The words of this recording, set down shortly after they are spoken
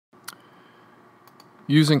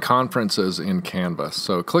using conferences in Canvas.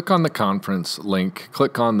 So click on the conference link,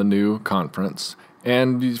 click on the new conference,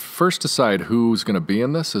 and you first decide who's going to be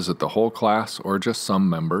in this. Is it the whole class or just some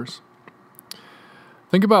members?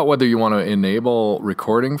 Think about whether you want to enable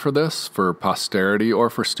recording for this, for posterity, or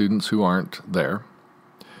for students who aren't there.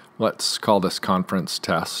 Let's call this conference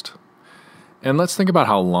test. And let's think about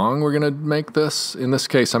how long we're going to make this. In this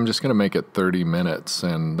case, I'm just going to make it 30 minutes,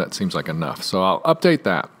 and that seems like enough. So I'll update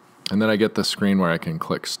that. And then I get the screen where I can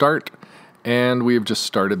click Start, and we've just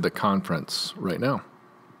started the conference right now.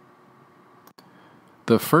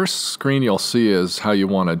 The first screen you'll see is how you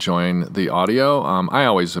want to join the audio. I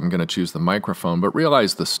always am going to choose the microphone, but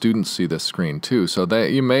realize the students see this screen too, so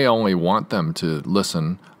that you may only want them to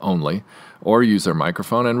listen only or use their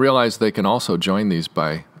microphone, and realize they can also join these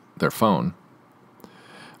by their phone.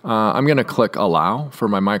 I'm going to click Allow for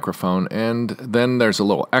my microphone, and then there's a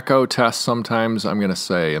little echo test sometimes. I'm going to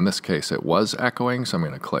say, in this case, it was echoing, so I'm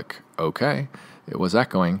going to click OK. It was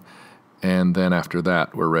echoing, and then after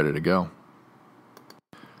that, we're ready to go.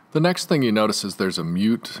 The next thing you notice is there's a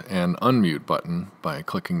mute and unmute button by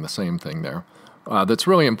clicking the same thing there. That's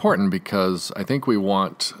really important because I think we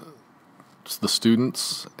want the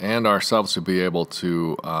students and ourselves to be able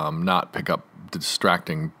to not pick up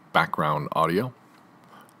distracting background audio.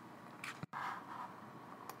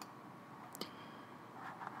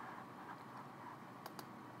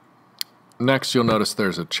 Next, you'll notice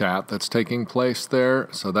there's a chat that's taking place there.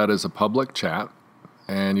 So that is a public chat,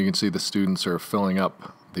 and you can see the students are filling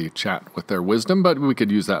up the chat with their wisdom, but we could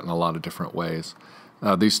use that in a lot of different ways.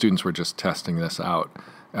 These students were just testing this out.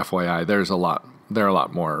 FYI, they're a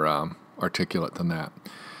lot more articulate than that.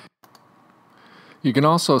 You can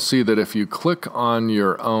also see that if you click on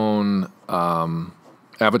your own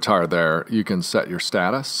avatar there, you can set your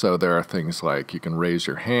status. So there are things like you can raise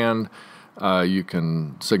your hand, you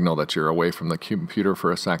can signal that you're away from the computer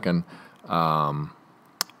for a second.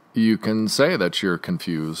 You can say that you're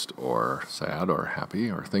confused or sad or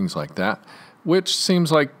happy or things like that, which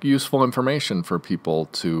seems like useful information for people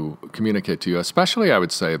to communicate to you, especially, I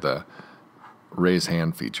would say, the raise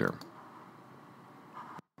hand feature.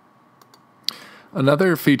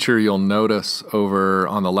 Another feature you'll notice over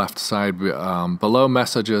on the left side below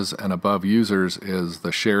messages and above users is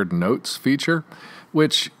the shared notes feature,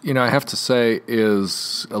 which, I have to say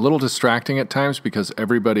is a little distracting at times because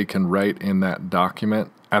everybody can write in that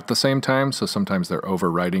document at the same time, so sometimes they're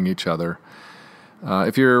overwriting each other.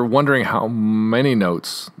 If you're wondering how many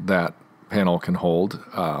notes that panel can hold,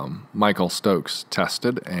 Michael Stokes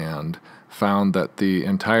tested and found that the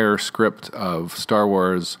entire script of Star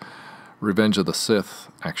Wars Revenge of the Sith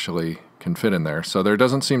actually can fit in there. So there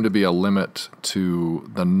doesn't seem to be a limit to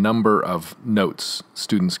the number of notes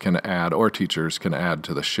students can add or teachers can add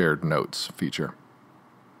to the shared notes feature.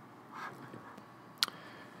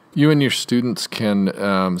 You and your students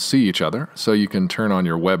can see each other, so you can turn on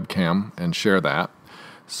your webcam and share that.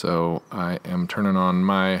 So I am turning on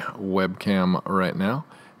my webcam right now,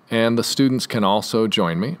 and the students can also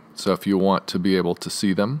join me. So if you want to be able to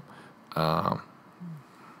see them,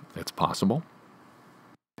 it's possible.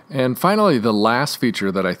 And finally, the last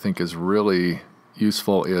feature that I think is really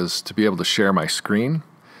useful is to be able to share my screen.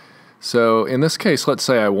 So in this case, let's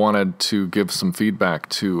say I wanted to give some feedback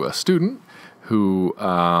to a student who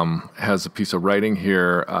has a piece of writing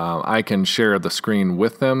here. I can share the screen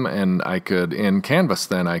with them, and I could, in Canvas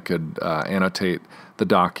then, I could annotate the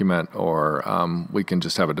document, or we can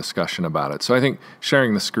just have a discussion about it. So I think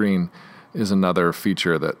sharing the screen is another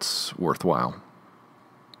feature that's worthwhile.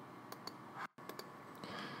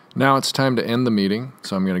 Now it's time to end the meeting,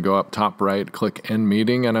 so I'm going to go up top right, click End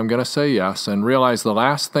Meeting, and I'm going to say yes, and realize the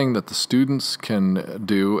last thing that the students can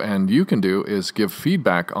do and you can do is give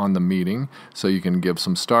feedback on the meeting, so you can give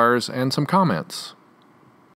some stars and some comments.